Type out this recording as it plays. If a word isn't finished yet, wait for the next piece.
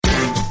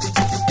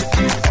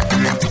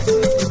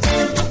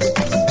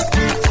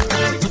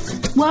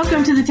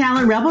Welcome to the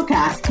Talent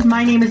Rebelcast.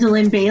 My name is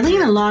Lynn Bailey,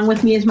 and along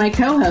with me is my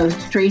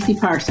co-host, Tracy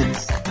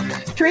Parsons.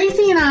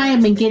 Tracy and I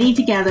have been getting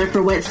together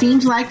for what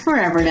seems like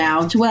forever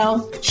now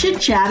to,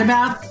 chit-chat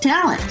about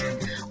talent.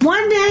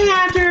 One day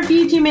after a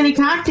few too many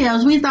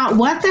cocktails, we thought,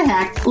 what the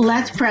heck,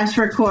 let's press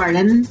record,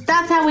 and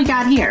that's how we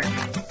got here.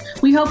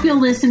 We hope you'll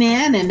listen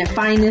in and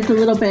find this a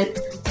little bit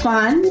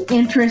fun,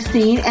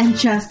 interesting, and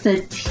just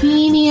the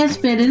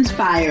teeniest bit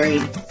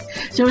inspiring.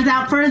 So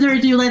without further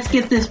ado, let's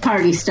get this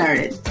party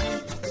started.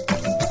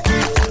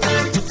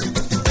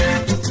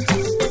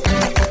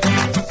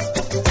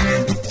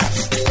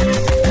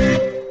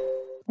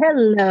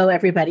 Hello,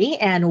 everybody,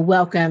 and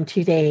welcome to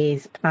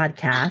today's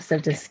podcast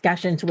of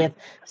discussions with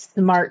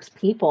smart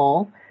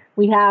people.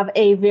 We have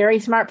a very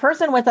smart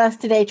person with us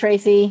today,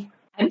 Tracy.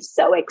 I'm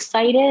so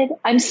excited.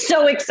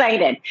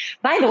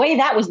 By the way,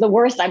 that was the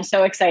worst. I'm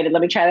so excited.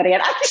 Let me try that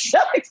again. I'm so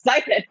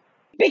excited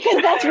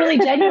because that's really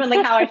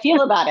genuinely how I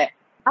feel about it.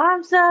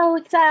 I'm so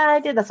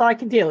excited. That's all I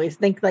can do is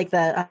think like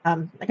I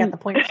got the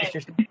Pointer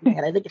Sisters.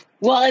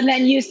 Well, and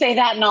then you say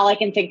that, and all I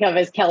can think of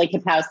is Kelly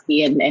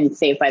Kapowski and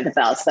Saved by the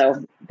Bell.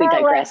 So we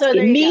digress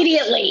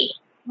immediately.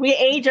 We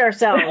age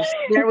ourselves.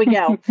 There we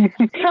go.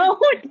 So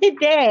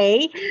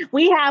today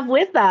we have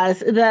with us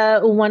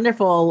the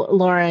wonderful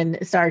Lauren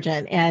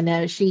Sargent,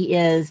 and she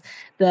is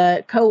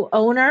the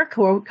co-owner,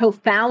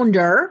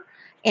 co-founder,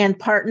 and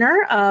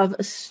partner of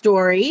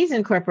Stories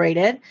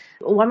Incorporated.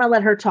 Well, I'm going to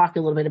let her talk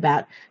a little bit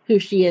about who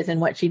she is and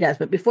what she does.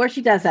 But before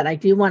she does that, I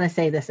do want to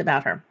say this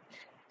about her.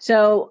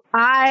 So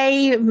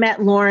I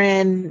met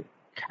Lauren,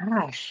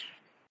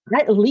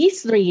 at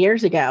least 3 or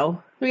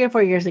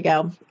 4 years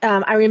ago.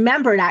 I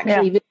remember it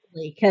actually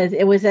vividly because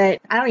it was I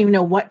don't even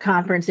know what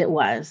conference it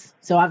was.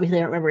 So obviously I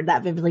don't remember it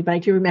that vividly, but I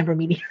do remember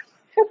meeting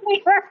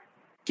her.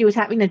 She was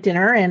having a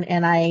dinner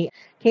and I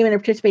came in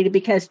and participated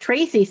because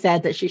Tracy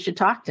said that she should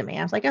talk to me.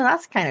 I was like, oh,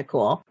 that's kind of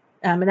cool.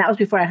 And that was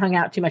before I hung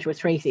out too much with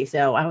Tracy.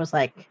 So I was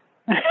like,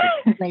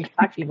 I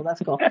talk to people.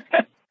 That's cool.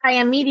 I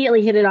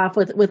immediately hit it off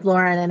with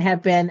Lauren and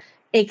have been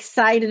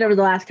excited over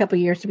the last couple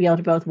of years to be able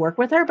to both work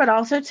with her, but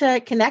also to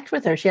connect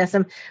with her. She has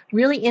some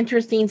really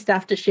interesting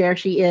stuff to share.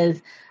 She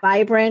is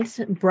vibrant,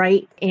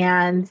 bright,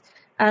 and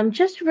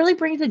just really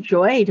brings a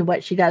joy to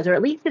what she does, or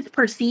at least it's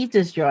perceived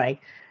as joy.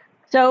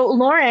 So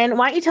Lauren,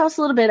 why don't you tell us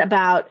a little bit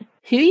about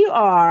who you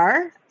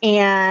are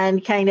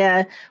and kind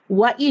of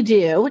what you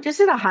do, just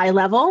at a high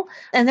level.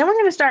 And then we're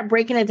going to start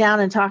breaking it down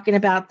and talking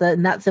about the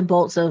nuts and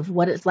bolts of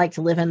what it's like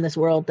to live in this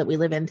world that we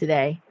live in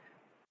today.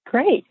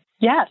 Great.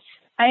 Yes.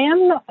 I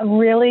am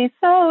really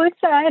so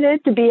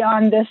excited to be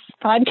on this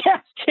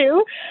podcast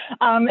too.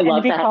 And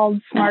to be called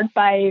smart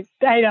by,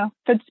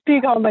 but to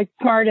be called like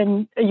smart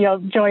and,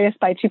 joyous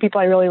by two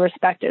people I really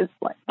respect is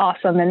like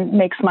awesome and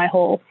makes my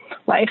whole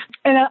life.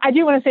 And I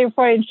do want to say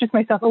before I introduce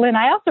myself, Lynn,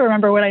 I also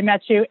remember when I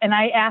met you and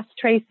I asked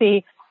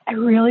Tracy, I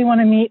really want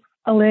to meet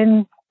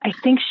Lynn. I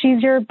think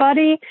she's your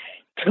buddy.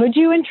 Could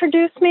you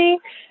introduce me?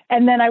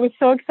 And then I was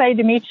so excited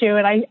to meet you.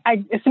 And I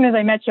as soon as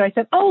I met you, I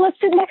said, oh, let's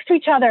sit next to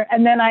each other.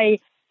 And then I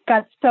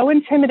got so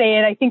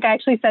intimidated. I think I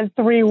actually said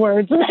 3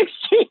 words next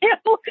to you.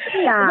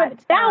 But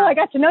now I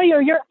got to know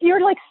you.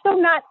 You're like so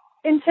not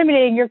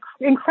intimidating. You're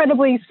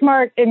incredibly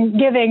smart and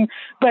giving,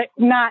 but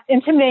not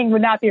intimidating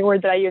would not be a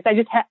word that I use. I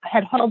just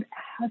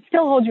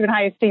still hold you in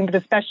high esteem, but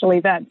especially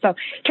then. So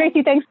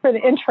Tracy, thanks for the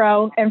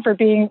intro and for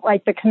being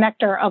like the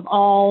connector of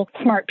all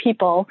smart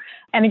people.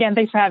 And again,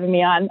 thanks for having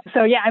me on.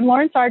 So I'm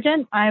Lauren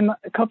Sargent. I'm a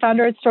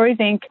co-founder at Stories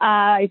Inc.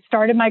 I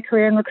started my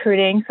career in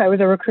recruiting. So I was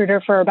a recruiter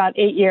for about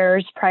 8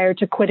 years prior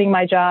to quitting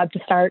my job to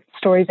start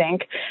Stories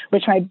Inc.,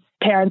 which my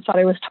parents thought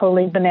I was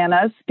totally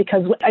bananas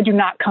because I do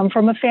not come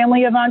from a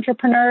family of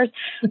entrepreneurs.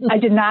 I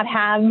did not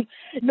have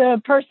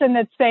the person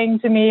that's saying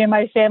to me and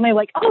my family,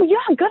 like, oh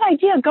yeah, good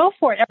idea, go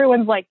for it.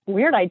 Everyone's like,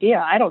 weird idea.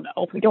 I don't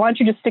know. Why don't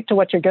you just stick to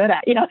what you're good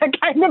at?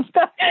 That kind of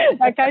stuff,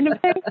 that kind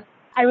of thing.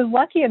 I was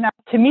lucky enough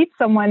to meet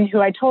someone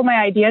who I told my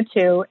idea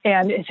to,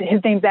 and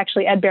his name's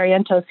actually Ed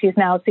Barrientos. He's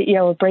now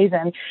CEO of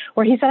Brazen,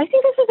 where he said, I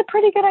think this is a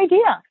pretty good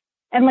idea.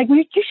 And like,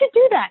 you should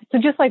do that. So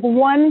just like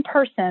one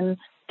person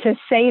to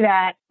say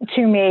that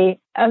to me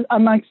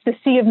amongst the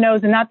sea of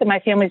no's, and not that my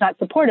family's not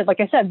supportive. Like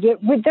I said,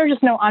 there's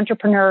just no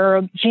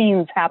entrepreneurial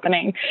genes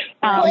happening.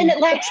 And it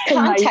lacks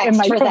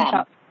context for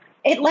them.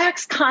 It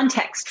lacks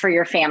context for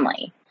your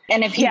family.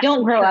 And if you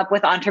don't grow up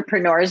with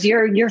entrepreneurs,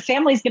 your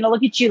family's going to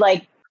look at you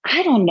like,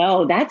 I don't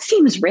know, that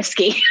seems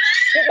risky.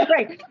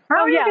 Right.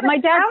 My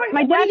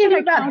dad did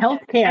about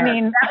healthcare. I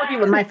mean, that would be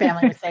what my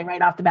family would say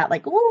right off the bat.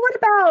 Like, well, what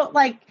about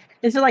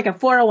is there like a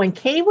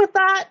 401k with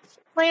that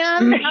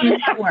plan? How does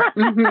that work?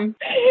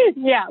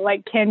 Mm-hmm. Yeah.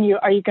 Like,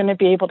 are you going to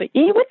be able to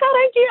eat with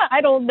that idea?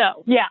 I don't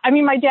know. Yeah. I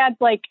mean, my dad's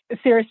like,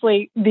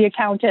 seriously, the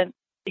accountant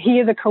he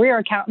is a career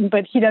accountant,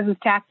 but he does his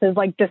taxes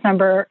like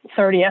December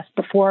 30th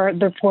before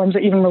the forms are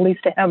even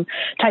released to him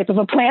type of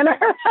a planner.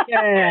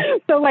 Yeah.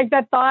 So like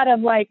that thought of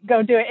like,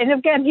 go do it. And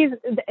again,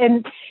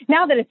 and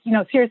now that it's,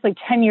 seriously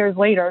 10 years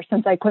later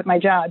since I quit my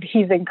job,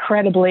 he's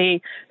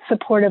incredibly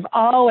supportive,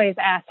 always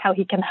asks how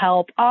he can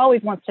help,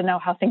 always wants to know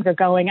how things are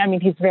going. I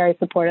mean, he's very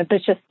supportive.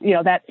 It's just,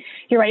 that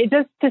you're right.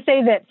 Just to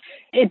say that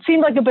it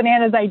seemed like a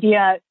bananas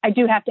idea, I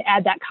do have to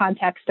add that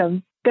context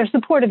of, they're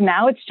supportive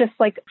now. It's just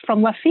like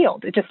from left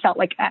field. It just felt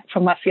like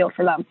from left field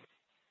for them.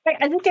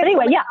 I think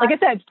anyway, yeah, like I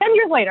said, 10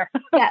 years later.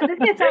 Yeah, this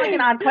gets sound like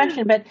an odd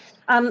question, but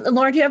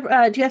Lauren, do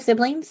you have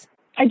siblings?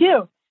 I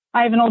do.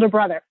 I have an older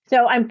brother.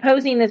 So I'm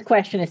posing this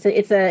question.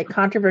 It's a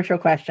controversial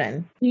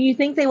question. Do you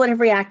think they would have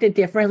reacted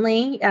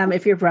differently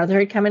if your brother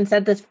had come and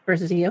said this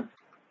versus you?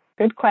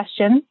 Good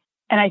question.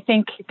 And I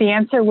think the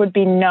answer would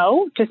be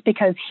no, just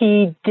because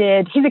he's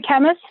a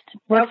chemist,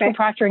 works for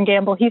Procter &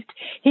 Gamble.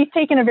 He's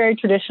taken a very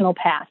traditional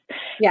path.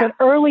 Yeah.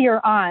 But earlier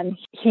on,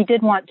 he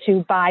did want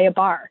to buy a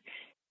bar.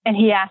 And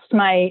he asked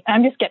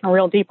I'm just getting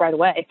real deep right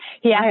away.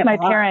 He asked my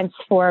parents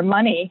for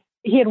money.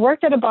 He had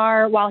worked at a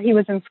bar while he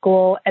was in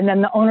school, and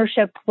then the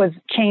ownership was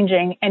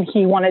changing, and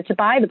he wanted to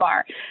buy the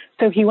bar.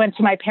 So he went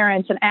to my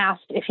parents and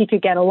asked if he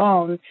could get a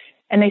loan,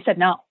 and they said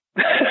no.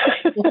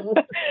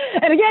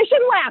 And again, I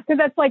shouldn't laugh because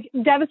that's like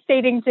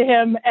devastating to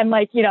him. And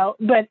like,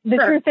 but the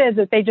truth is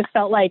that they just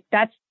felt like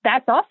that's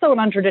also an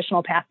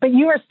untraditional path. But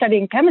you are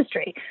studying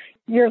chemistry.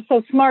 You're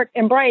so smart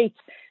and bright,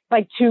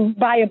 like to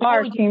buy a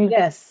bar seems,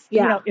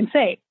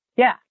 insane.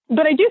 Yeah.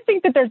 But I do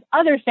think that there's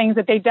other things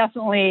that they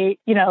definitely,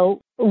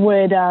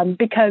 would,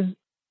 because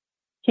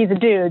he's a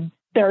dude,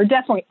 there are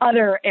definitely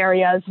other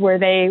areas where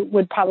they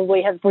would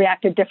probably have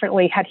reacted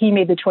differently had he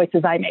made the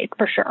choices I made,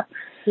 for sure.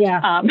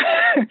 Yeah.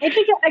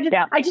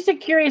 I just a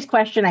curious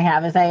question I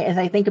have as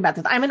I think about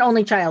this. I'm an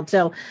only child,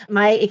 so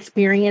my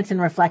experience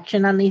and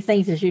reflection on these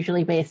things is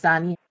usually based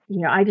on,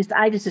 I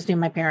just assume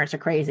my parents are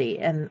crazy,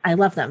 and I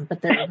love them,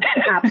 but they're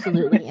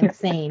absolutely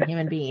insane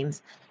human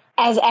beings.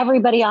 As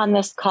everybody on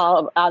this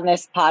call, on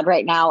this pod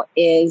right now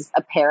is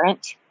a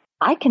parent,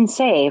 I can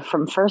say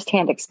from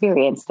firsthand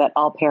experience that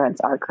all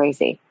parents are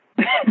crazy.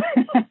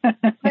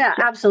 Yeah,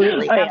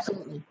 absolutely.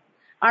 Absolutely.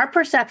 Our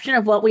perception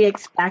of what we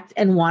expect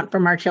and want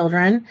from our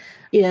children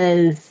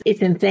it's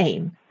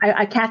insane.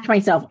 I catch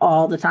myself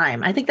all the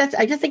time. I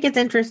just think it's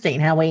interesting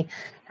how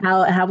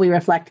we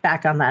reflect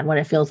back on that and what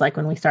it feels like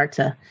when we start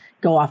to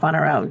go off on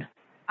our own.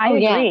 I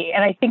agree. Yeah.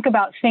 And I think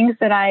about things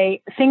that I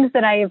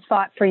have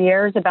thought for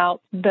years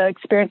about the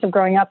experience of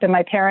growing up and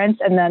my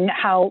parents, and then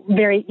how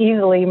very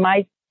easily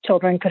my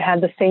children could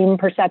have the same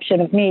perception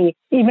of me,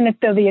 even if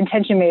though the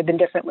intention may have been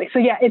differently. So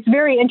yeah, it's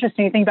very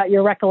interesting to think about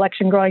your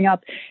recollection growing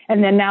up,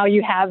 and then now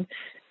you have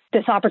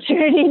this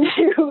opportunity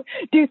to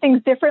do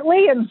things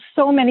differently, and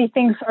so many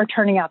things are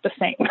turning out the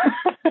same.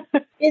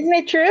 Isn't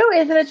it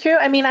true?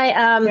 I mean,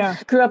 I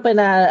grew up in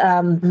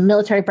a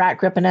military brat,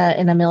 grew up in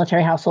a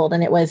military household,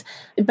 and it was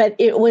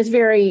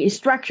very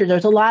structured.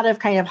 There's a lot of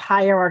kind of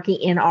hierarchy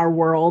in our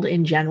world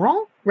in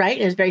general, right?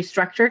 It was very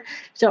structured.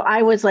 So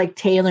I was like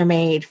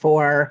tailor-made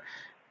for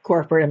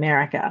corporate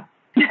America.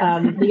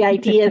 The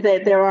idea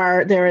that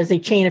there is a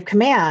chain of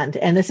command,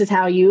 and this is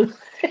how you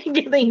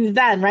get things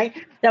done, right?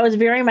 That was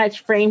very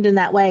much framed in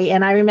that way.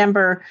 And I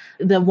remember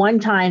the one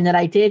time that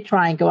I did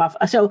try and go off.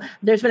 So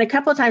there's been a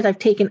couple of times I've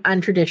taken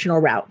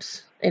untraditional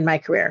routes in my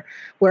career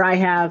where I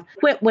have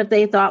quit what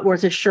they thought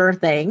was a sure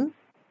thing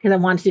because I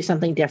wanted to do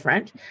something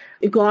different.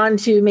 Gone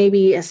to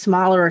maybe a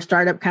smaller or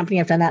startup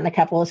company. I've done that in a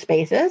couple of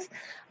spaces.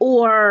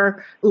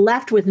 Or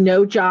left with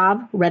no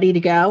job, ready to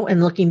go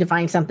and looking to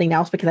find something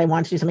else because I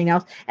wanted to do something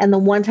else. And the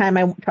one time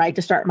I tried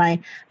to start my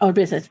own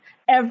business,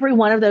 every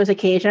one of those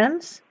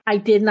occasions, I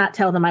did not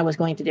tell them I was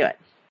going to do it.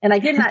 And I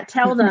did not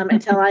tell them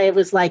until I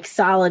was like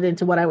solid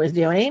into what I was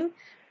doing,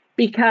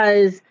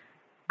 because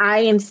I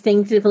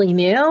instinctively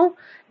knew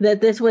that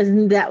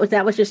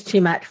that was just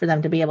too much for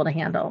them to be able to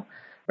handle.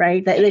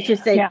 Right.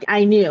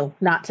 I knew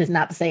not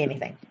to say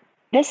anything.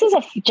 This is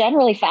a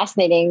generally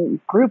fascinating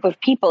group of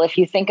people if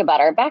you think about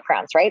our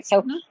backgrounds, right?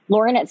 So,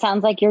 Lauren, it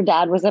sounds like your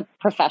dad was a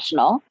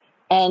professional.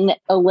 And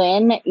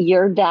Lynn,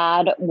 your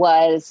dad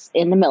was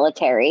in the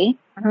military.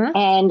 Mm-hmm.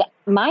 And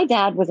my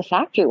dad was a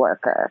factory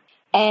worker.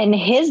 And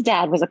his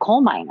dad was a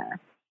coal miner.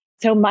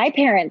 So my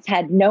parents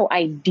had no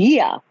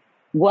idea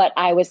what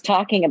I was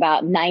talking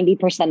about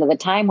 90% of the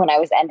time when I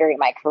was entering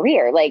my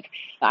career. Like,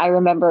 I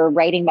remember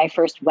writing my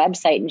first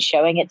website and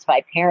showing it to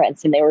my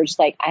parents, and they were just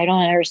like, I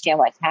don't understand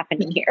what's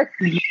happening here.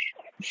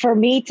 For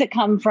me to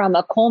come from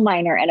a coal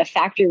miner and a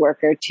factory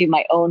worker to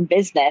my own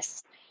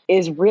business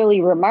is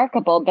really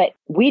remarkable. But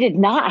we did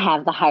not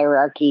have the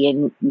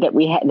hierarchy that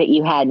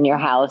you had in your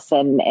house.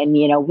 And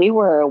we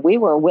were a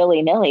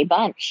willy-nilly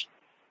bunch.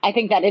 I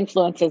think that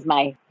influences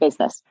my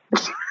business.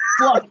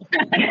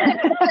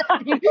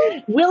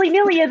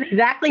 Willy-nilly is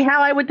exactly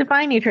how I would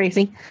define you,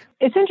 Tracy.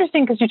 It's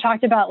interesting because you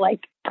talked about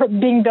like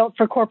being built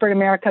for corporate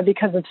America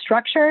because of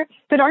structure,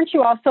 but aren't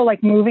you also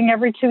like moving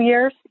every 2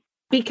 years?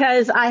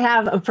 Because I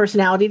have a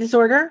personality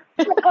disorder.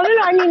 Oh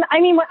no! I mean, I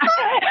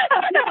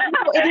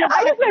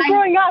just like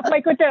growing up,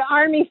 like with the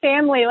Army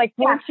family. Like,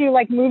 weren't you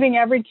like moving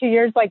every 2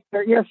 years? Like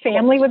your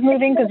family was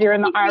moving because you're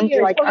in the Army.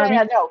 Like, Army.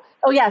 Yeah, no.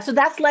 Oh yeah. So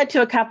that's led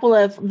to a couple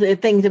of the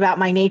things about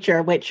my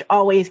nature, which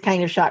always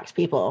kind of shocks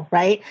people,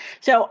 right?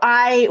 So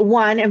I,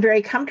 am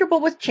very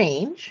comfortable with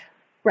change,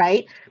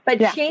 right? But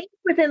change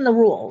within the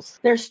rules.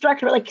 There's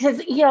structure, like,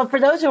 because, for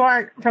those who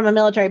aren't from a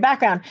military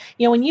background,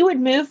 when you would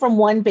move from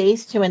one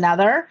base to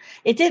another,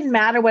 it didn't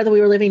matter whether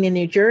we were living in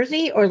New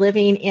Jersey or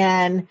living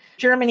in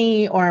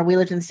Germany or we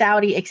lived in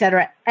Saudi, et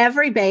cetera.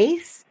 Every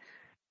base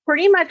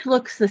pretty much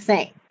looks the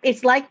same.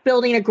 It's like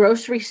building a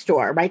grocery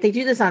store, right? They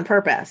do this on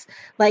purpose.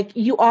 Like,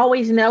 you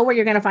always know where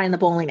you're going to find the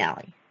bowling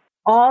alley.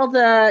 All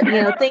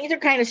the, things are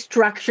kind of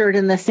structured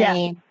in the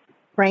same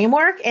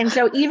framework. And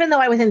so even though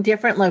I was in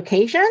different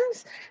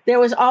locations, there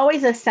was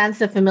always a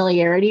sense of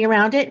familiarity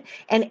around it.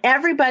 And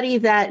everybody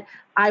that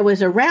I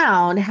was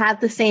around had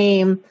the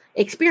same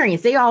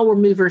experience. They all were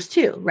movers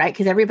too, right?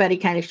 Because everybody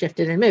kind of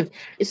shifted and moved.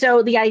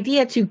 So the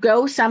idea to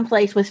go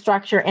someplace with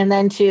structure and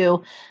then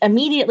to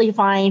immediately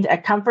find a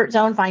comfort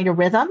zone, find a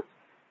rhythm,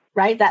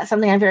 right? That's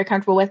something I'm very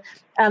comfortable with.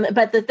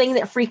 But the thing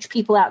that freaks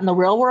people out in the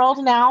real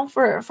world now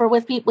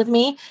with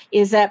me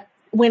is that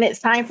when it's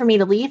time for me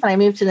to leave and I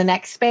move to the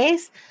next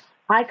space,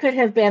 I could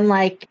have been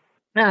like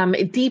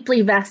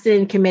deeply vested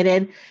and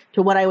committed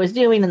to what I was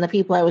doing and the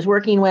people I was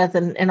working with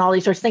and all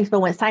these sorts of things. But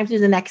when it's time to do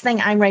the next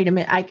thing, I'm ready to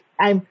move. It's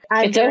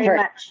very over.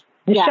 Much.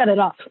 You shut it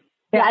off.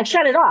 Yeah, I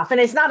shut it off. And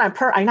it's not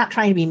I'm not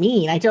trying to be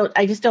mean. I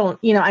just don't,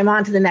 I'm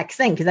on to the next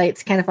thing because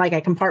it's kind of like I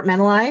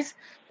compartmentalize.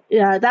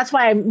 That's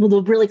why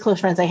the really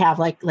close friends I have,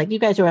 like you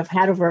guys who have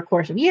had over a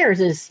course of years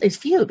is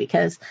few,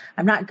 because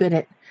I'm not good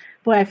at,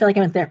 boy, I feel like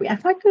I'm in therapy.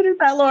 I'm not good at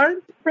that,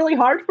 Lauren. It's really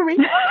hard for me.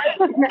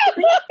 And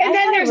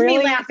then there's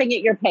me laughing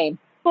at your pain.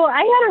 Well,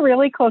 I had a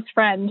really close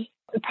friend,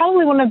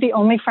 probably one of the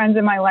only friends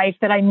in my life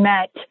that I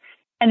met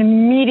and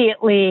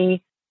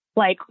immediately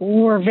like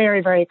were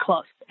very, very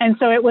close. And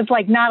so it was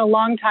like not a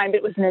long time, but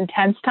it was an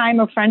intense time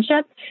of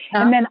friendship.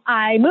 Uh-huh. And then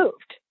I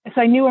moved.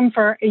 So I knew him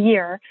for a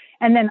year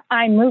and then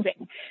I'm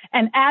moving.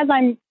 And as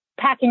I'm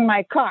packing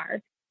my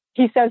car,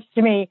 he says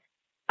to me,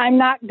 I'm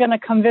not going to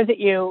come visit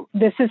you.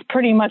 This is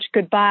pretty much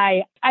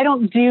goodbye. I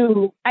don't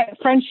do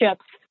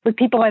friendships with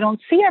people I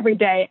don't see every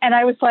day. And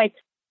I was like,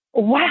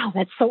 wow,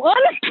 that's so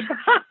honest.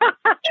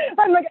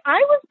 I'm like, I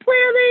was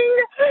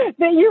planning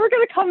that you were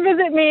going to come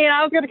visit me and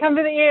I was going to come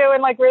visit you.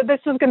 And like, this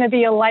is going to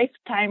be a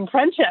lifetime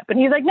friendship. And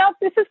he's like, no,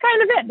 this is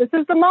kind of it. This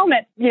is the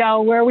moment,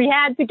 where we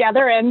had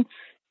together, and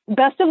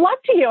best of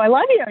luck to you. I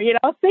love you,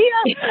 see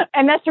ya.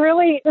 And that's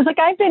really, it's like,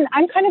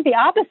 I'm kind of the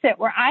opposite,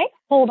 where I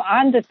hold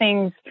on to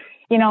things.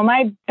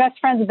 My best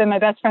friends have been my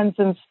best friends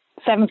since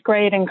 7th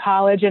grade in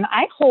college, and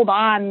I hold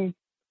on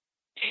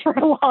for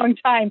a long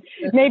time,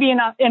 maybe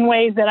in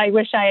ways that I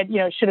wish I had,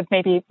 should have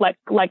maybe let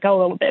go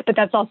a little bit. But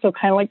that's also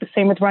kind of like the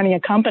same with running a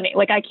company.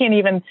 Like, I can't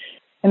even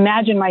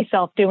imagine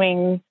myself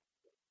doing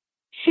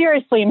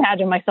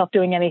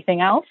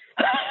anything else.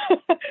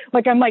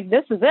 Like, I'm like,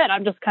 this is it.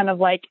 I'm just kind of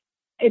like,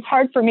 it's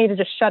hard for me to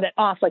just shut it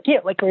off like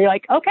you, like where you're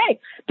like, okay,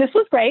 this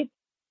was great.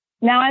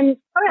 Now I'm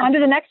on to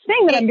the next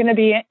thing that I'm going to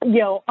be,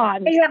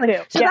 on. Exactly.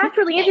 So that's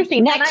really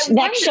interesting.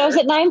 Next show's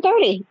at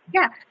 9:30.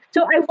 Yeah.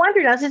 So I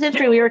wondered, as it's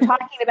interesting, we were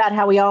talking about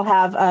how we all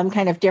have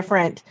kind of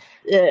different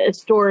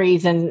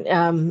stories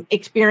and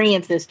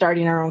experiences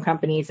starting our own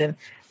companies and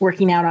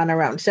working out on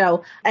our own.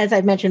 So as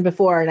I've mentioned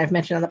before, and I've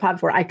mentioned on the pod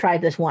before, I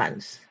tried this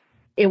once.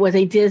 It was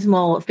a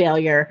dismal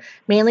failure,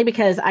 mainly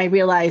because I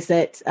realized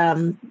that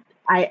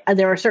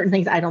there are certain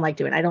things I don't like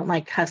doing. I don't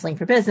like hustling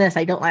for business.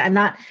 I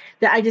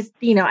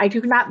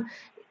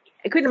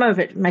couldn't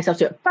motivate myself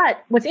to it.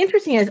 But what's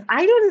interesting is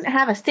I didn't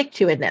have a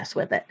stick-to-itness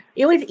with it.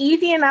 It was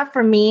easy enough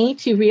for me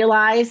to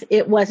realize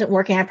it wasn't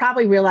working. I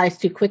probably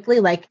realized too quickly,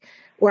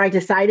 or I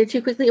decided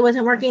too quickly it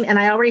wasn't working. And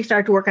I already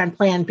started to work on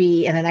plan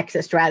B and an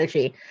exit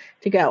strategy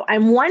to go.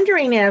 I'm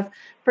wondering if,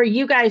 for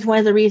you guys, one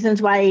of the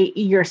reasons why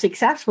you're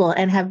successful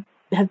and have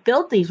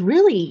built these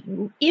really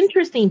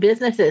interesting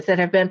businesses that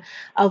have been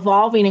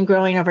evolving and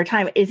growing over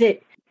time, is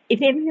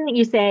anything that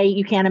you say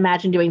you can't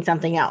imagine doing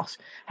something else?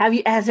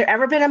 Has there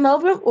ever been a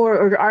moment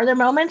or are there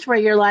moments where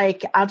you're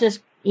like,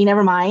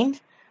 never mind,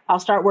 I'll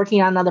start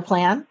working on another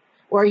plan?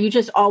 Or are you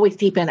just always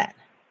deep in it?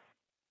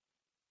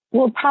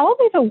 Well,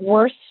 probably the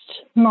worst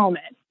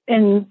moment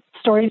in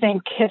Stories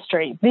Inc.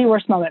 history, the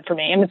worst moment for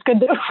me, and it's good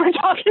that we're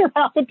talking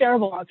about the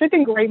terrible ones. There's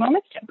been great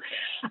moments too,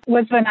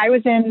 was when I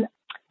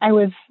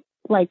was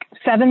like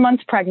 7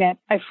 months pregnant.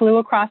 I flew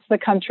across the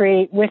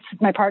country with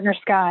my partner,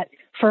 Scott,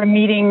 for a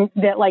meeting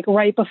that like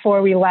right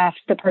before we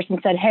left, the person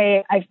said,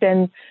 hey, I've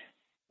been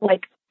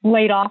like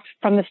laid off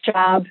from this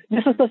job.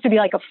 This was supposed to be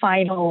like a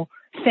final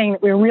thing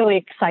that we were really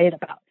excited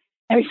about.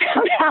 And we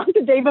found out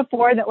the day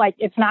before that like,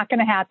 it's not going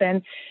to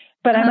happen,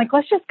 but I'm like,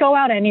 let's just go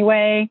out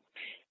anyway.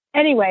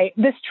 Anyway,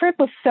 this trip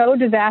was so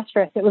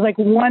disastrous. It was like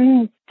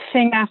one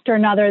thing after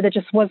another that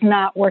just was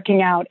not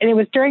working out. And it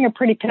was during a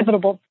pretty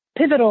pivotal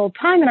pivotal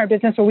time in our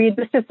business where we had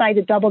just decided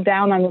to double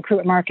down on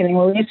recruitment marketing,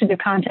 where we used to do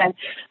content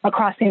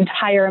across the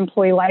entire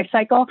employee life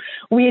cycle.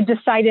 We had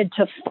decided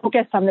to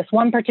focus on this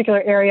one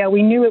particular area.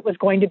 We knew it was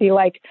going to be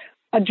like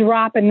a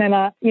drop and then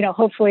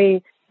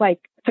hopefully like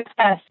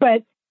success.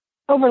 But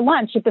over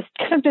lunch at this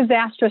kind of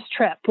disastrous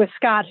trip with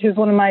Scott, who's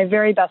one of my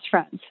very best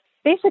friends,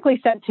 basically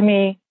said to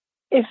me,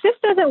 if this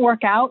doesn't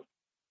work out,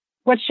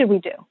 what should we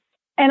do?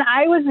 And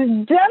I was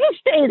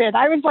devastated.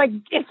 I was like,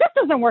 if this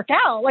doesn't work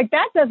out, like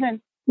that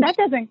doesn't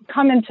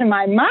come into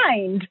my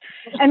mind.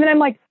 And then I'm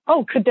like,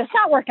 oh, could this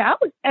not work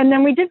out? And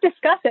then we did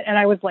discuss it. And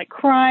I was like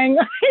crying.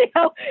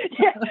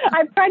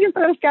 I've tried to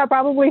post Scott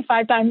probably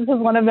 5 times. This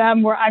is one of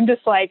them where I'm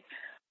just like,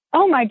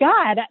 oh my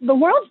God, the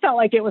world felt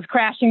like it was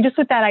crashing just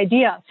with that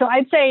idea. So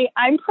I'd say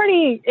I'm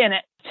pretty in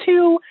it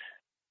to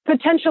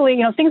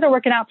potentially, things are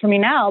working out for me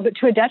now, but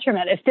to a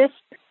detriment. If this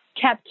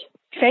kept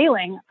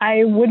failing,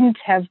 I wouldn't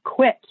have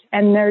quit.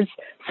 And there's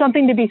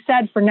something to be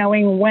said for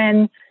knowing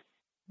when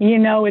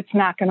it's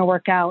not going to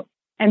work out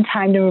and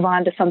time to move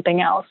on to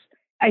something else.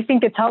 I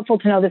think it's helpful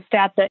to know the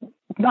stat that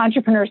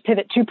entrepreneurs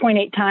pivot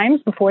 2.8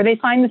 times before they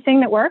find the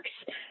thing that works.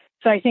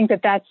 So I think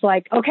that's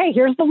like, okay,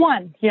 here's the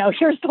one,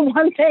 here's the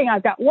one thing.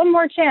 I've got one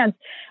more chance.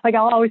 Like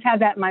I'll always have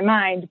that in my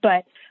mind.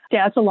 But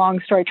yeah, that's a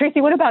long story. Tracy,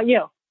 what about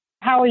you?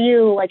 How are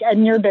you like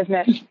in your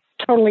business?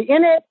 Totally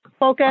in it,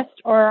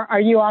 focused, or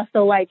are you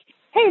also like,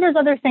 hey, there's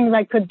other things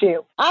I could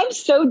do? I'm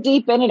so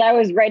deep in it. I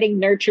was writing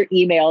nurture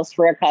emails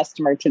for a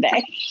customer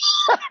today.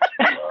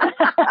 I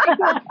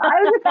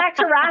was back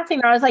to harassing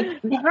her. I was like,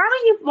 haven't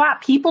you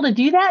bought people to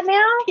do that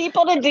now?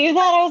 People to do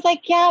that? I was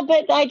like, yeah,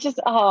 but I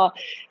just,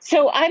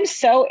 So I'm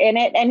so in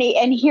it.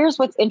 And here's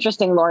what's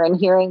interesting, Lauren,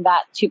 hearing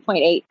that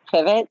 2.8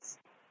 pivots.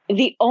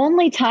 The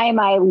only time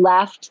I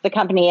left the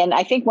company, and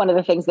I think one of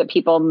the things that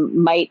people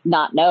might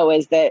not know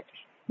is that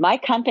my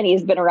company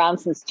has been around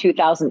since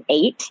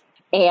 2008.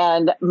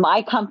 And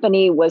my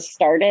company was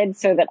started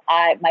so that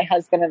my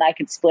husband and I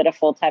could split a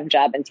full-time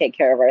job and take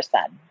care of our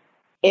son.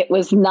 It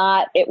was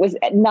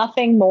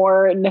nothing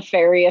more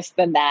nefarious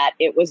than that.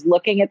 It was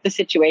looking at the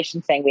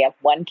situation saying, we have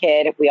one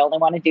kid, we only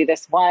want to do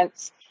this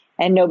once,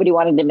 and nobody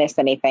wanted to miss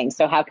anything.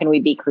 So how can we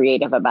be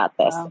creative about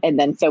this? Wow. And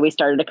then so we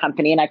started a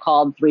company, and I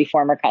called 3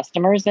 former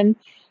customers, and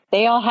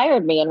they all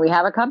hired me, and we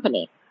have a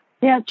company.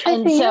 Yeah,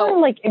 Tracy, you're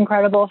like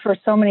incredible for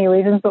so many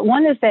reasons. But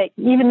one is that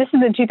even this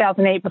is in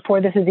 2008, before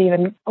this is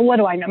even, what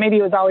do I know? Maybe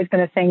it was always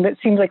been a thing, but it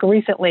seems like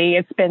recently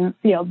it's been,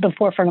 the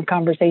forefront of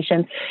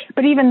conversation.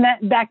 But even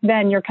back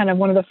then, you're kind of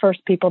one of the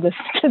first people to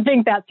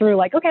think that through.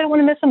 Like, okay, I don't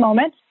want to miss a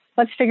moment.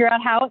 Let's figure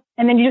out how,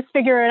 and then you just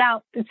figure it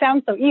out. It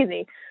sounds so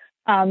easy.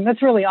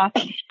 That's really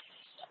awesome.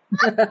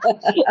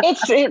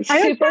 It's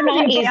super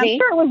not easy. I'm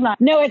sure it was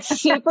not. No, it's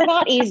super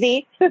not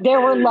easy.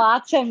 There were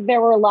lots of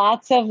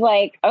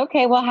like,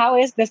 okay, well, how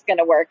is this going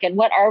to work? And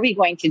what are we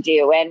going to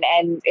do?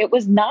 And it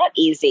was not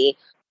easy.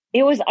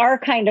 It was our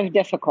kind of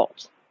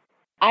difficult.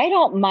 I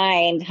don't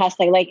mind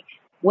hustling. Like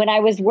when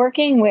I was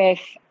working with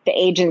the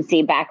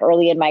agency back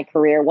early in my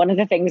career, one of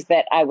the things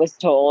that I was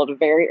told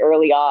very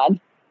early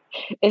on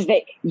is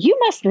that you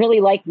must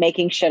really like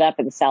making shit up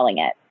and selling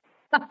it.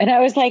 And I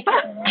was like,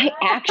 I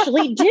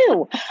actually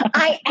do.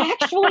 I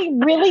actually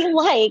really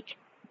like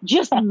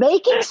just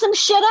making some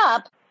shit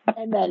up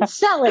and then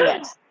selling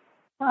it.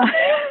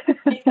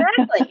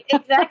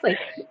 Exactly.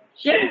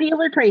 Shit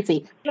dealer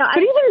Tracy. But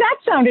even that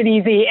sounded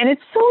easy, and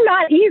it's so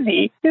not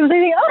easy. It was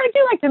like, I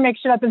do like to make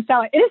shit up and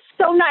sell it. It is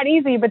so not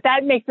easy, but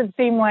that makes it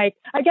seem like,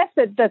 I guess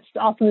that's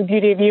also the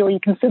beauty of you, where you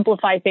can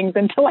simplify things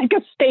into like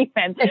a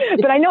statement.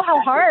 But I know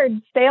how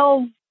hard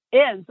sales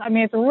is. I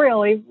mean, it's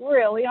really,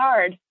 really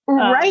hard.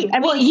 Right. I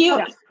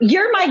mean,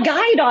 you're my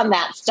guide on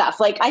that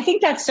stuff. Like, I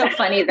think that's so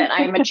funny that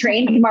I'm a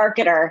trained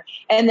marketer,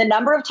 and the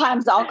number of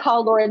times I'll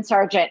call Lauren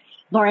Sargent,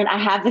 Lauren, I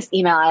have this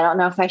email. I don't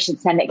know if I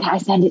should send it. Can I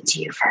send it to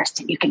you first?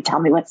 And you can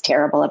tell me what's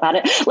terrible about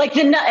it.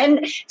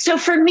 And so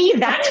for me,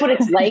 that's what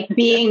it's like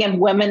being a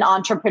women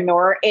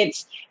entrepreneur.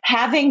 It's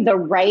having the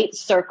right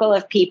circle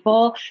of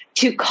people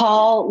to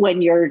call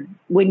when you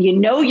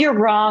know you're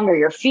wrong, or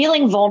you're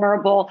feeling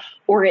vulnerable,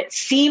 or it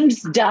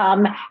seems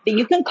dumb, that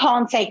you can call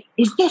and say,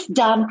 is this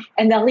dumb?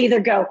 And they'll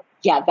either go,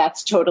 yeah,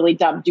 that's totally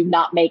dumb. Do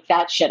not make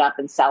that shit up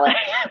and sell it.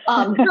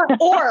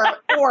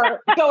 Or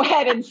go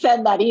ahead and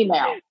send that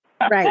email.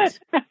 Right.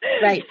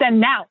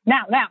 Send now.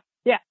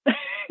 Yeah.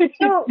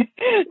 So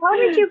how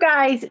did you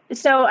guys,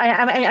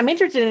 I'm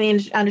interested in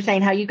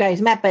understanding how you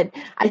guys met, but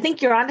I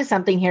think you're onto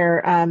something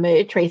here,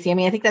 Tracy. I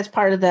mean, I think that's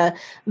part of the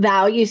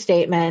value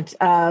statement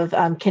of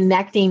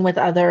connecting with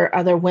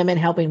other women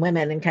helping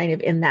women, and kind of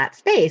in that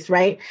space,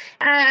 right?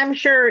 I'm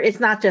sure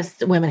it's not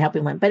just women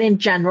helping women, but in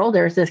general,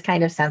 there's this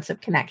kind of sense of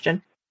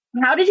connection.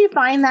 How did you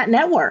find that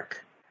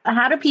network?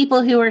 How do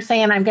people who are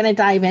saying, I'm going to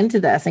dive into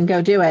this and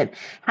go do it,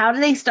 how do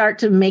they start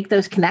to make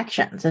those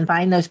connections and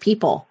find those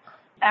people?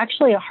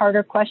 Actually, a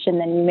harder question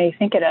than you may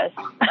think it is.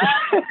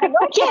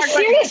 Yeah,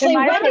 seriously,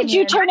 when did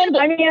you turn into?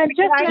 When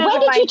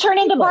did you turn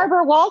into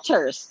Barbara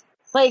Walters?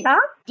 Like,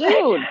 dude.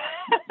 Well,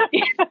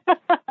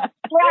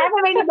 I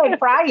haven't made anybody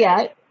cry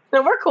yet,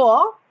 so we're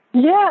cool.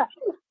 Yeah.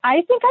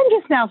 I think I'm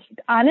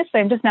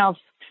just now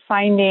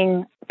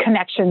finding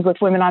connections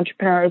with women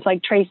entrepreneurs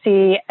like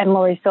Tracy and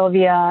Lori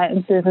Sylvia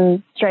and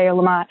Susan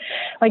Strayer-Lamont.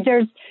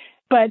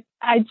 But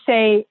I'd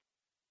say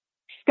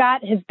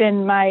Scott has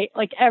been my,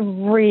 like,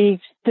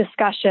 every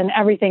discussion,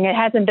 everything. It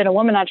hasn't been a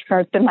woman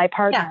entrepreneur, it's been my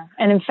partner. Yeah.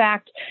 And in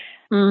fact,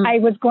 I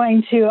was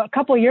going to, a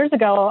couple of years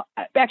ago,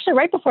 actually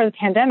right before the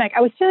pandemic,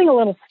 I was feeling a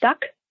little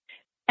stuck.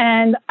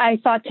 And I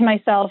thought to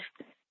myself,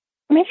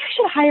 maybe I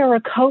should hire a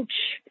coach.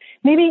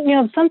 Maybe,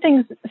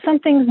 something's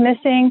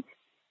missing.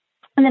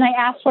 And then I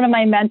asked one of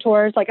my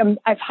mentors, like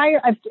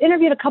I've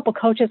interviewed a couple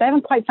coaches. I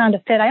haven't quite found a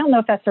fit. I don't know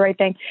if that's the right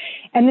thing.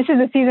 And this is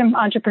a seasoned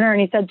entrepreneur.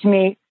 And he said to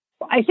me,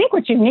 I think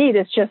what you need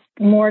is just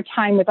more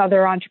time with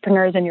other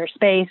entrepreneurs in your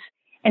space.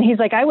 And he's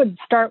like, I would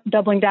start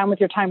doubling down with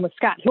your time with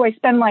Scott, who I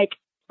spend like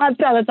lots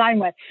of time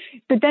with.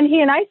 But then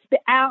he and I,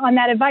 on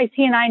that advice,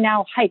 he and I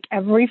now hike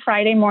every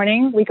Friday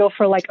morning. We go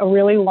for like a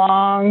really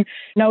long,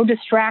 no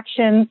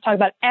distractions, talk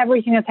about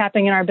everything that's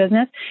happening in our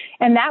business.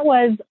 And that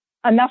was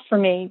enough for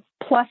me.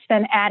 Plus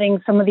then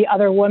adding some of the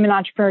other women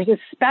entrepreneurs,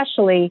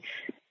 especially,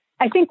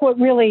 I think what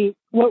really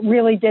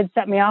did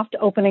set me off to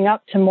opening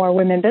up to more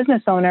women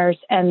business owners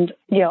and,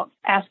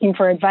 asking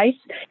for advice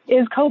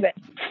is COVID,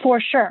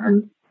 for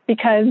sure.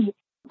 Because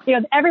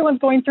everyone's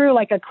going through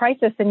like a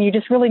crisis and you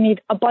just really need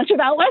a bunch of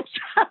outlets.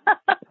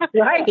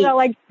 Right.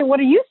 Like, what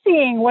are you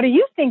seeing? What are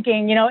you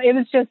thinking? It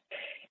was just,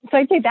 so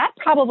I'd say that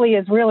probably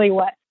is really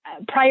what,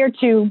 prior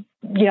to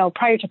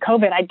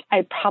COVID,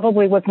 I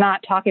probably was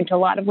not talking to a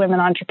lot of women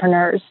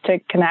entrepreneurs to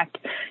connect,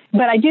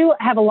 but I do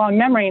have a long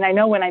memory. And I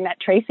know when I met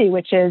Tracy,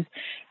 which is,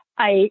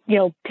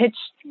 pitched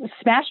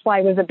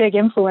Smashfly was a big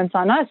influence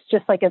on us,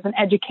 just like as an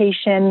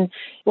education,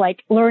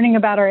 like learning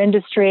about our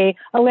industry.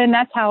 Lynn,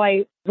 that's how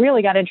I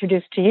really got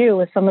introduced to you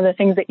with some of the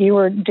things that you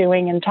were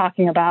doing and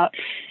talking about.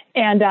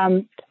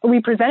 And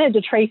we presented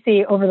to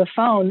Tracy over the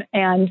phone.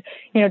 And,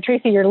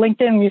 Tracy, your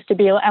LinkedIn used to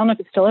be, I don't know if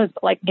it still is,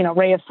 but like,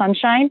 Ray of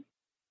Sunshine.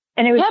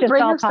 And it was just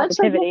all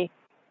positivity.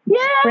 Yeah.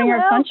 Bring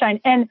her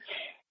sunshine. And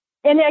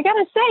I got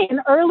to say,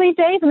 in early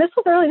days, and this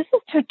was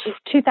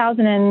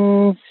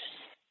 2015.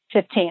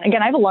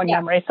 Again, I have a long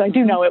memory, so I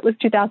do know it was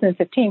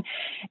 2015.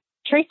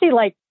 Tracy,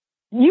 like,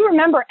 you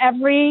remember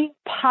every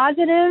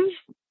positive,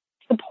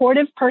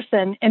 supportive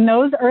person in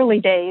those early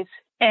days,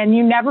 and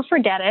you never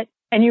forget it,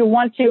 and you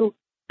want to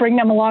bring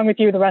them along with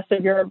you the rest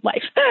of your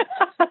life.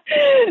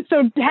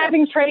 So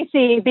having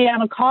Tracy be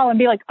on a call and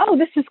be like, oh,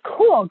 this is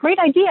cool. Great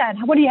idea. And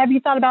have you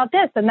thought about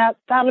this and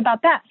thought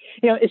about that?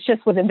 It's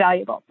just was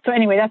invaluable. So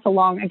anyway, that's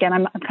again,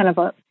 I'm kind of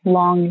a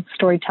long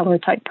storyteller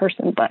type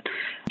person, but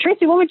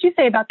Tracy, what would you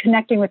say about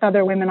connecting with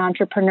other women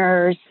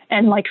entrepreneurs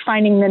and like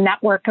finding the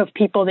network of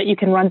people that you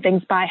can run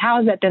things by? How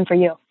has that been for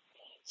you?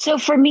 So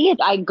for me,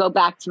 I go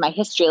back to my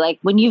history. Like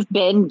when you've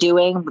been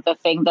doing the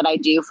thing that I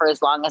do for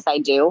as long as I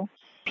do,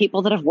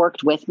 people that have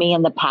worked with me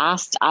in the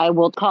past, I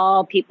will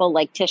call people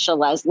like Tisha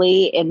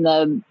Leslie in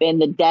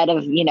the dead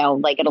of,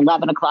 like at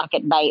 11 o'clock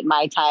at night,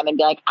 my time, and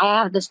be like,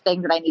 I have this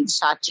thing that I need to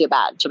talk to you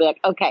about. She'll be like,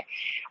 okay.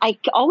 I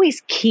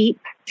always keep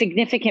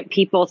significant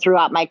people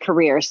throughout my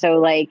career. So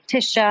like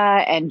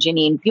Tisha and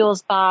Janine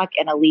Buelsbach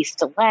and Elise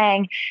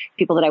DeLang,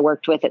 people that I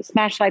worked with at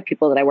Smashfly,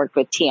 people that I worked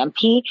with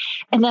TMP.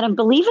 And then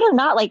believe it or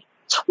not, like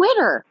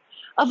Twitter.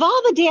 Of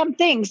all the damn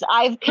things,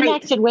 I've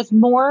connected with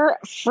more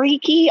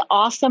freaky,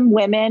 awesome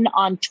women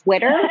on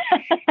Twitter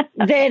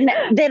than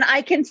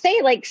I can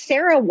say. Like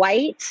Sarah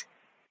White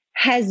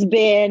has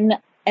been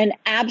an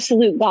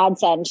absolute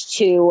godsend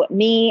to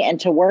me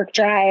and to Work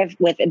Drive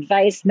with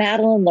advice.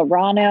 Madeline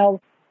Lorano,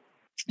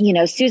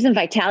 Susan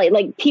Vitale,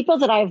 like people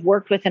that I've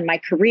worked with in my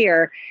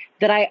career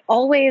that I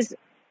always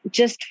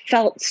just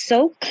felt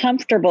so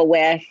comfortable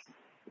with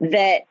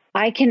that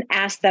I can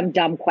ask them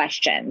dumb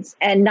questions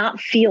and not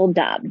feel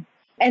dumb.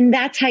 And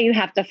that's how you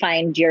have to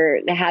find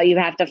your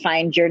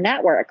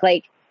network.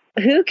 Like,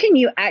 who can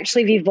you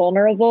actually be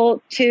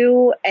vulnerable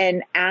to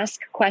and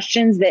ask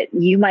questions that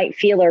you might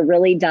feel are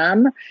really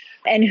dumb?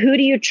 And who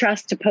do you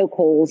trust to poke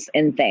holes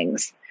in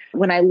things?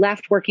 When I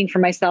left working for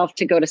myself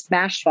to go to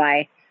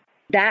Smashfly,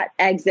 that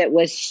exit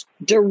was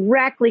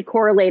directly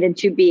correlated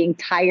to being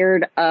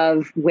tired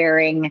of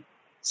wearing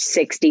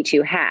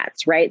 62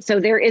 hats, right?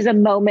 So there is a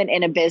moment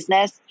in a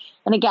business.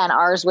 And again,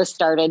 ours was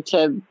started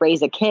to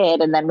raise a kid,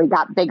 and then we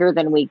got bigger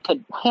than we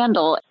could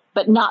handle,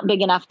 but not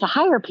big enough to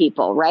hire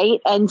people, right?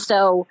 And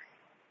so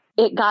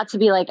it got to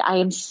be like, I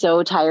am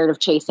so tired of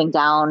chasing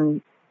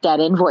down dead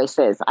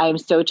invoices. I am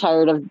so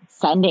tired of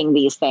sending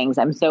these things.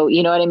 I'm so,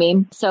 you know what I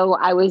mean? So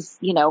I was,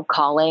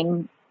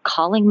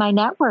 calling my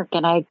network,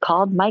 and I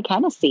called Mike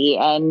Hennessy,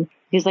 and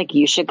he was like,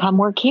 you should come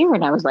work here.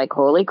 And I was like,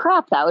 holy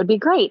crap, that would be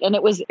great. And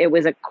it was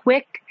a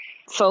quick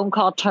phone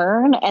call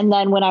turn. And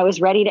then when I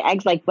was ready to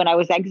exit, like when I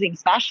was exiting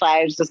Smashfly,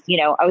 I was just,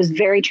 I was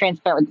very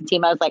transparent with the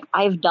team. I was like,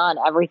 I've done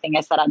everything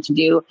I set out to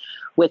do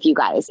with you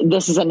guys.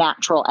 This is a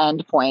natural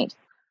end point.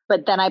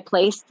 But then I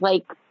placed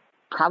like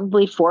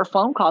probably 4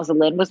 phone calls.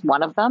 Lynn was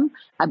one of them.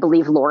 I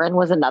believe Lauren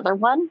was another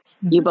one.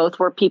 Mm-hmm. You both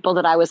were people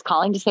that I was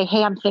calling to say,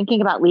 hey, I'm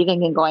thinking about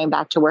leaving and going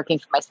back to working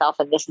for myself.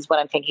 And this is what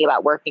I'm thinking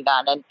about working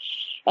on.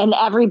 And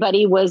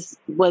everybody was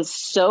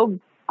so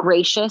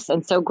gracious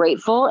and so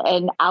grateful.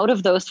 And out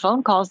of those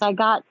phone calls, I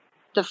got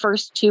the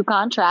first 2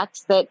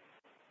 contracts that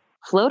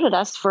floated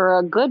us for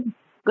a good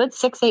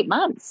 6-8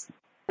 months.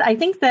 I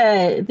think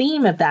the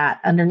theme of that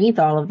underneath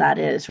all of that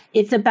is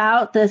it's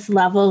about this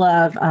level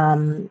of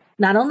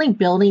not only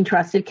building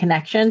trusted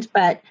connections,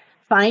 but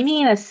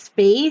finding a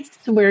space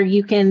where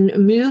you can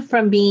move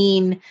from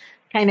being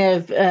kind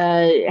of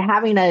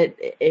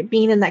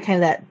being in that kind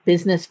of that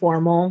business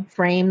formal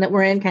frame that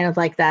we're in, kind of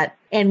like that.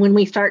 And when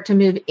we start to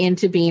move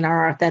into being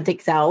our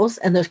authentic selves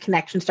and those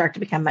connections start to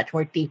become much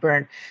more deeper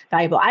and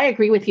valuable. I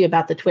agree with you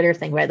about the Twitter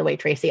thing, by the way,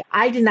 Tracy.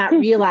 I did not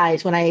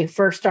realize when I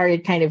first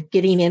started kind of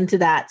getting into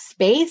that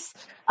space,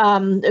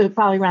 it was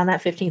probably around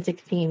that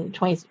 2016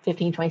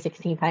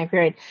 time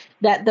period,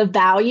 that the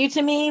value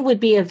to me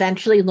would be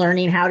eventually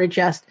learning how to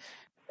just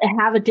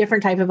have a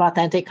different type of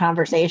authentic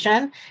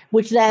conversation,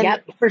 which then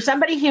for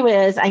somebody who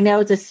is, I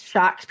know this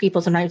shocks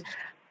people sometimes,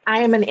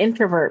 I am an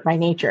introvert by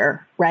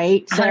nature,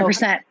 right? So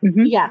 100%.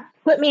 Mm-hmm. Yeah.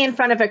 Put me in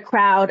front of a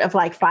crowd of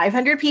like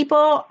 500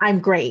 people. I'm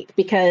great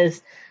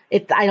because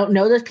I don't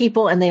know those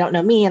people and they don't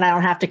know me and I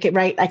don't have to get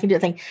right. I can do the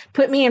thing.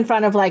 Put me in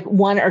front of like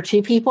 1 or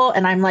 2 people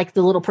and I'm like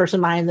the little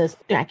person behind this.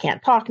 I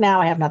can't talk now.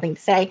 I have nothing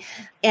to say.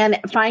 And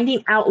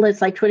finding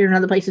outlets like Twitter and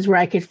other places where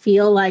I could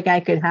feel like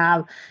I could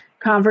have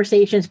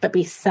conversations, but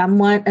be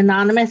somewhat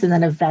anonymous and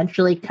then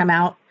eventually come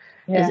out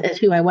as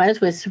who I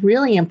was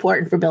really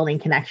important for building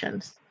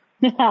connections.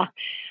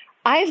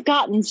 I've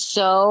gotten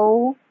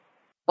so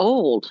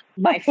old.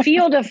 My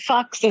field of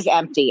fucks is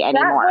empty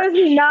anymore. That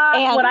was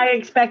not what I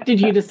expected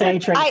you to say,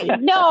 Tracy.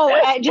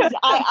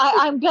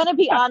 I'm going to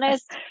be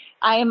honest.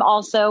 I am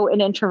also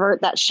an introvert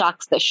that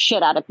shocks the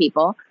shit out of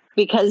people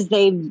because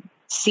they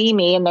see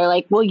me and they're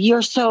like, well,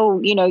 you're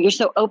so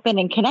open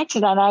and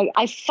connected. And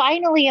I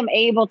finally am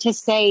able to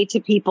say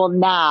to people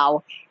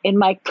now in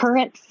my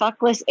current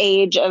fuckless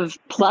age of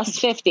plus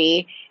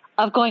 50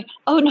 of going,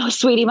 oh no,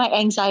 sweetie, my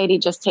anxiety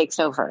just takes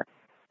over.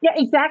 Yeah,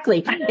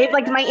 exactly. It's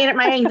like my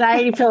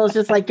anxiety feels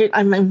just like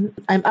I'm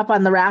up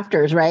on the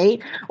rafters,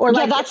 right? Or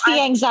like that's the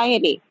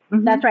anxiety.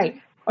 Mm-hmm. That's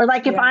right. Or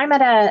like if I'm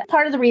at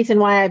part of the reason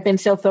why I've been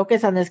so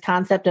focused on this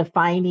concept of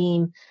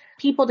finding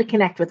people to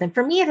connect with. And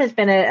for me, it has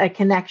been a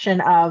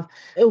connection of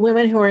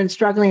women who are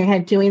struggling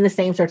and doing the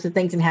same sorts of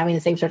things and having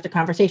the same sorts of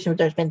conversations.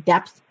 There's been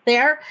depth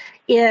there.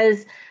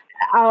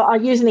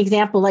 I'll use an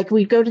example. Like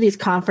we go to these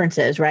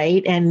conferences,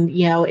 right? And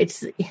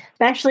it's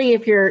especially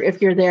if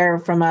you're there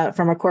from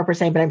a corporate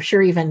side, but I'm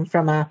sure even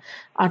from a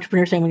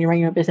entrepreneur side when you're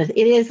running your business,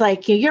 it is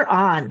like you're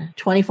on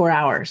 24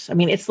 hours. I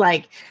mean, it's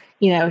like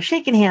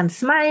shaking hands,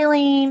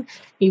 smiling.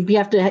 You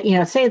have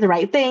to say the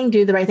right thing,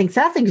 do the right thing.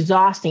 So that's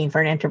exhausting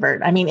for an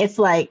introvert. I mean, it's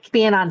like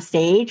being on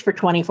stage for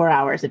 24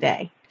 hours a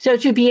day. So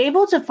to be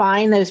able to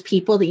find those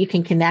people that you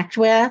can connect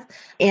with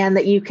and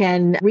that you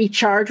can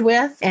recharge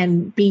with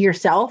and be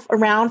yourself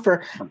around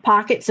for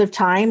pockets of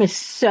time is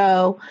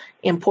so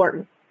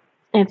important.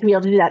 And to be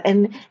able to do that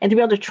and to be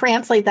able to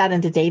translate that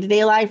into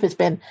day-to-day life has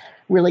been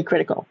really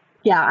critical.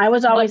 Yeah, I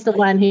was always the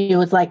one who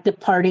was like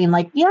departing,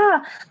 like, you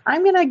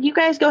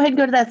guys go ahead and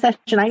go to that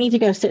session. I need to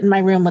go sit in my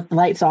room with the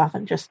lights off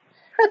and just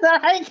so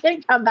that I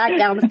can come back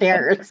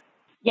downstairs.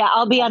 Yeah,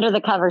 I'll be under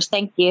the covers.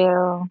 Thank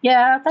you.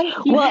 Yeah, thank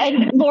you. Well,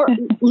 and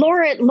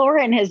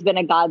Lauren has been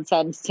a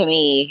godsend to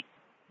me,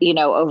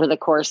 over the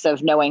course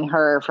of knowing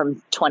her from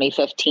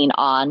 2015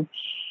 on.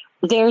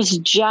 There's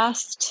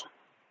just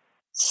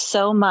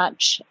so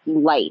much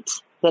light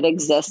that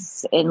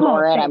exists in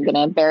Lauren. I'm going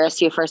to embarrass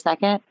you for a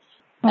second,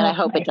 and I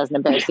hope it doesn't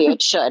embarrass you.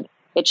 It should.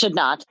 It should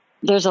not.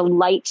 There's a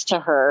light to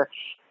her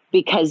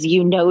because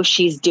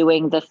she's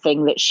doing the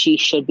thing that she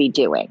should be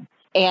doing.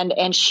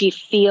 And she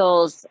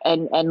feels,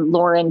 and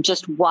Lauren,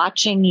 just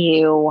watching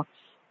you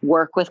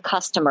work with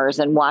customers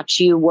and watch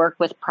you work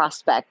with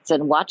prospects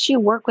and watch you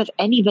work with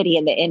anybody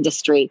in the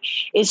industry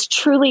is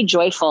truly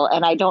joyful.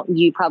 And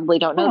you probably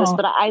don't know this,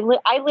 but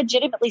I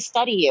legitimately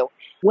study you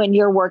when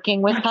you're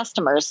working with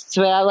customers.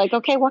 So I'm like,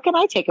 okay, what can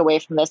I take away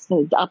from this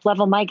and up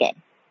level my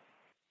game?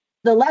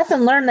 The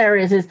lesson learned there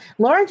is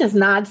Lauren just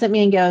nods at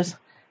me and goes,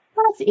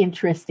 that's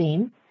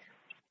interesting.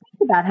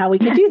 About how we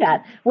could do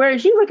that.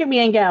 Whereas you look at me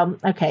and go,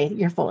 okay,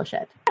 you're full of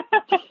shit.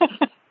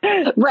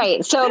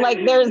 Right. So like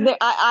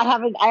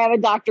I have a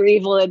Dr.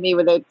 Evil in me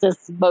with it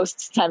just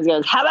most times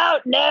goes, how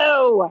about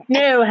no?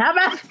 No, how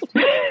about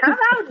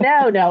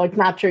no? No, it's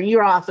not true.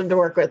 You're awesome to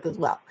work with as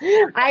well.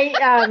 You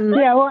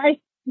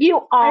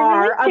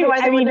are.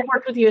 Otherwise I wouldn't have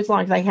worked with you as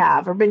long as I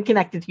have or been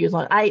connected to you as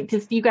long.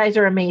 You guys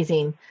are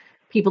amazing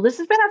people. This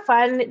has been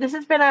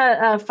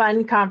a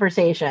fun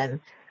conversation.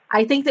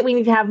 I think that we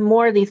need to have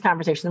more of these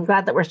conversations. I'm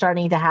glad that we're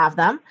starting to have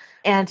them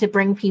and to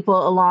bring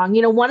people along.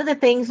 One of the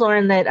things,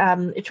 Lauren,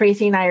 that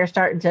Tracy and I are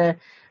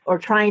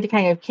trying to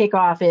kind of kick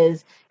off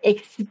is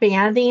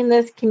expanding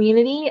this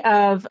community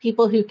of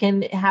people who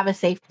can have a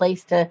safe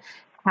place to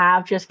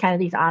have just kind of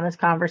these honest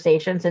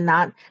conversations and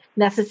not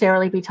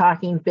necessarily be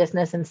talking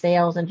business and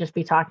sales and just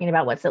be talking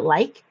about what's it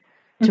like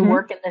to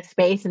work in this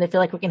space and to feel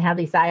like we can have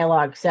these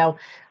dialogues. So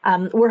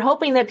we're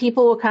hoping that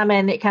people will come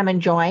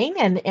and join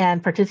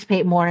and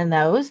participate more in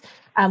those.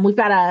 We've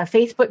got a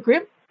Facebook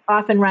group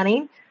off and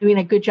running, doing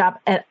a good job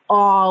at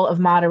all of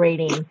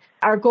moderating.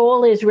 Our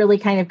goal is really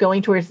kind of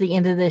going towards the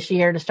end of this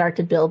year to start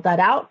to build that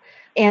out.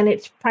 And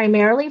it's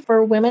primarily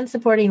for women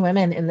supporting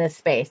women in this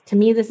space. To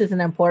me, this is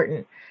an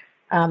important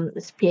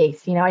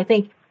piece. I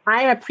think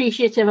I'm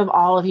appreciative of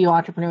all of you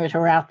entrepreneurs who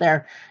are out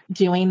there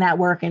doing that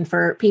work. And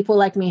for people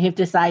like me who've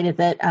decided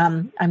that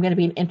I'm going to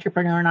be an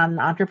entrepreneur, not an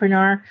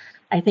entrepreneur,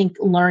 I think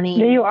learning.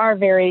 You are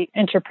very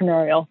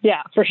entrepreneurial.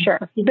 Yeah, for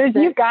sure.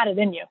 You've got it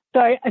in you. So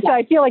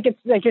I feel like it's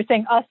like you're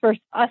saying us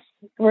versus us,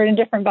 we're in a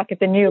different bucket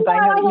than you, but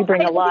I know that you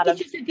bring a lot of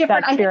that spirit to your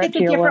work. I think it's a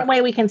different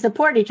way we can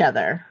support each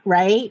other,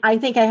 right? I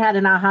think I had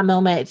an aha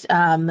moment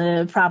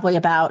probably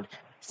about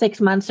 6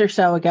 months or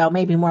so ago,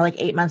 maybe more like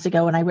 8 months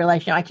ago, when I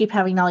realized, I keep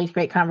having all these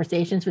great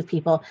conversations with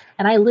people,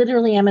 and I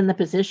literally am in the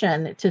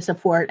position to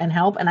support and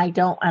help, and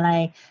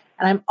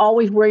I'm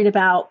always worried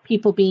about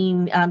people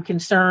being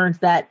concerned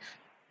that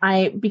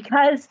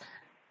because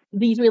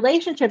these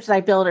relationships that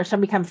I build are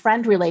some become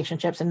friend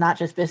relationships and not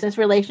just business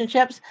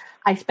relationships.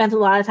 I spent a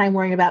lot of time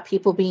worrying about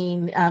people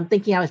being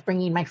thinking I was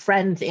bringing my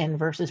friends in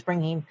versus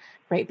bringing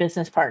great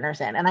business partners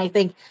in. And I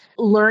think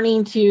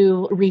learning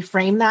to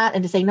reframe that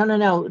and to say,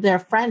 no, they're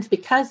friends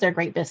because they're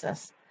great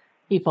business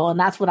people. And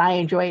that's what I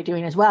enjoy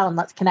doing as well. And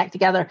let's connect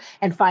together,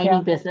 and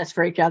finding business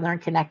for each other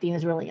and connecting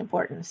is really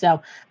important. So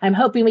I'm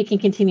hoping we can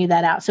continue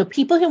that out. So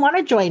people who want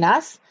to join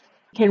us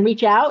can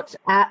reach out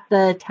at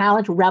the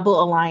Talent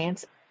Rebel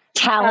Alliance.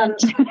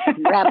 Talent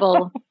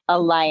Rebel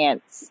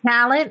Alliance.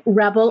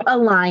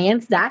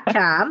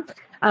 TalentRebelAlliance.com.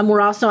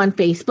 We're also on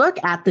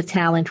Facebook at the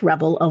Talent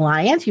Rebel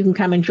Alliance. You can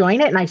come and join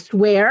it. And I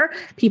swear,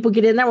 people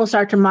get in there, we'll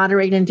start to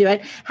moderate and do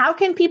it. How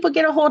can people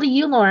get a hold of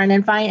you, Lauren,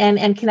 and find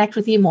and connect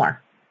with you more?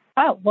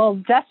 Oh, well,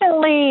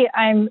 definitely.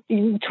 I'm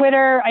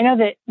Twitter. I know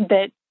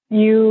that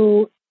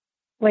you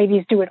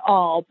ladies do it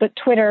all, but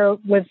Twitter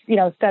was,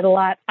 said a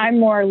lot. I'm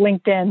more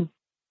LinkedIn.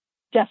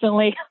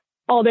 Definitely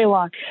all day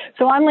long.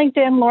 So on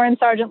LinkedIn, Lauren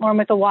Sargent, Lauren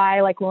with a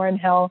Y, like Lauren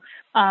Hill,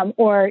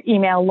 or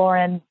email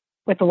Lauren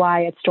with a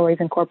Y at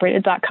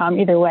storiesincorporated.com.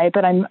 Either way,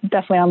 but I'm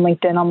definitely on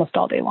LinkedIn almost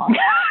all day long.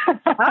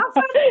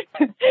 Awesome.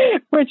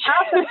 Which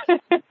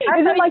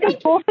isn't like a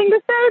cool thing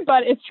to say,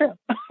 but it's true.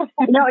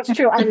 No, it's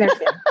true. I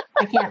understand.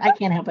 I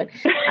can't help it.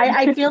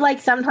 I feel like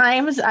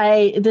sometimes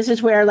this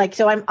is where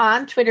so I'm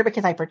on Twitter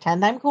because I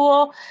pretend I'm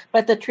cool,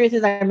 but the truth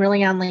is I'm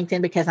really on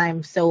LinkedIn because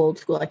I'm so old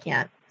school. I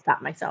can't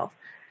stop myself.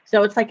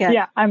 So it's like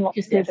I'm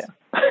just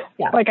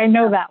like I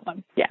know that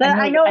one. Yeah, but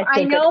I know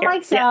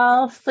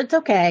myself. Yeah. It's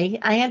okay.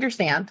 I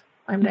understand.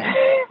 I'm there.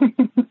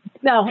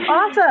 No,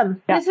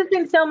 awesome. Yeah. This has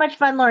been so much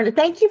fun, Lauren.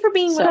 Thank you for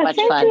being with us.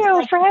 Thank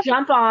you for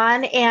jump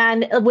on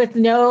and with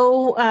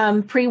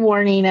no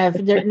pre-warning of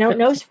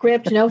no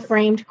script, no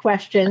framed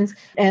questions,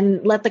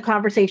 and let the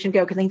conversation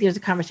go, because I think there's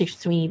a conversation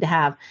we need to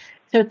have.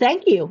 So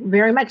thank you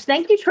very much.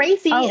 Thank you,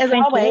 Tracy, as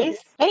always.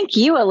 Thank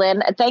you,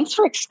 Ellen. Thanks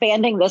for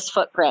expanding this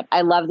footprint.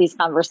 I love these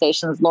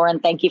conversations. Lauren,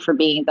 thank you for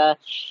being the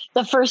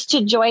first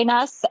to join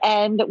us.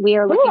 And we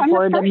are looking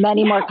forward to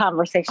many more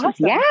conversations.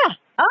 Awesome. Yeah.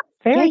 Oh,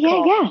 very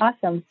cool. Yeah.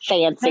 Awesome.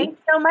 Fancy.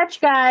 Thanks so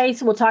much,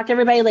 guys. We'll talk to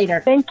everybody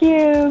later. Thank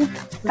you.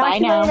 Bye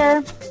now.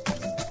 Later.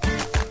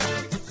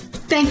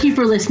 Thank you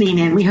for listening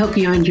in. We hope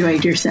you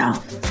enjoyed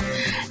yourself.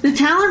 The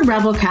Talent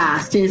Rebel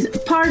Cast is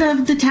part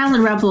of the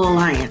Talent Rebel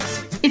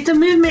Alliance. It's a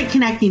movement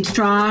connecting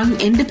strong,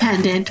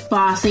 independent,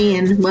 bossy,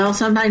 and,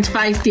 sometimes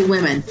feisty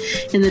women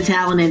in the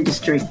talent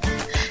industry.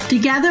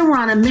 Together, we're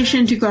on a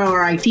mission to grow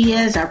our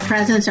ideas, our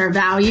presence, our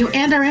value,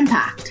 and our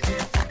impact.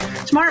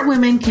 Smart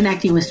women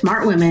connecting with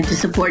smart women to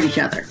support each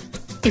other.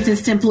 It's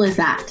as simple as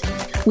that.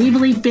 We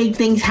believe big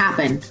things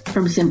happen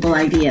from simple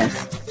ideas.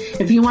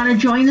 If you want to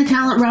join the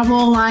Talent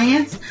Rebel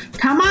Alliance,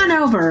 come on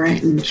over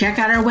and check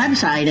out our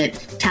website at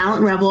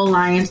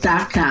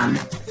TalentRebelAlliance.com.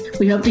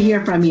 We hope to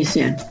hear from you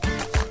soon.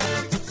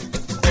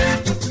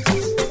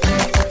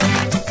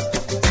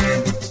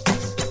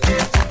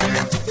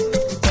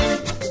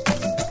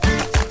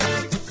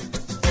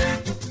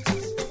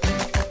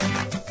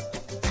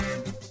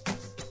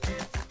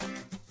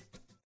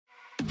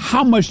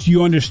 How much do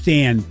you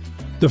understand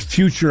the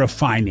future of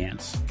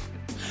finance?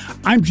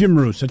 I'm Jim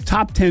Roos, a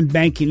top 10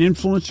 banking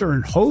influencer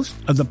and host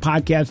of the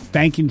podcast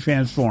Banking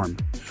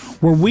Transformed,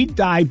 where we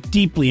dive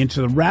deeply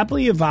into the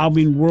rapidly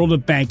evolving world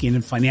of banking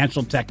and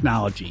financial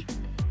technology.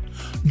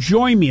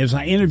 Join me as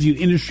I interview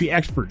industry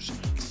experts,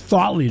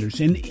 thought leaders,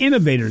 and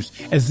innovators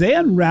as they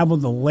unravel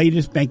the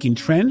latest banking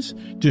trends,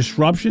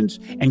 disruptions,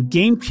 and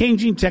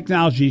game-changing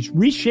technologies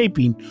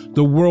reshaping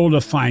the world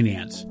of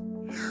finance.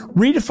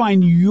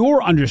 Redefine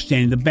your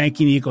understanding of the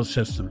banking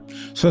ecosystem.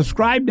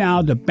 Subscribe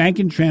now to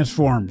Banking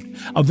Transformed,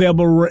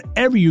 available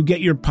wherever you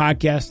get your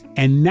podcasts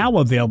and now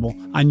available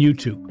on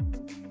YouTube.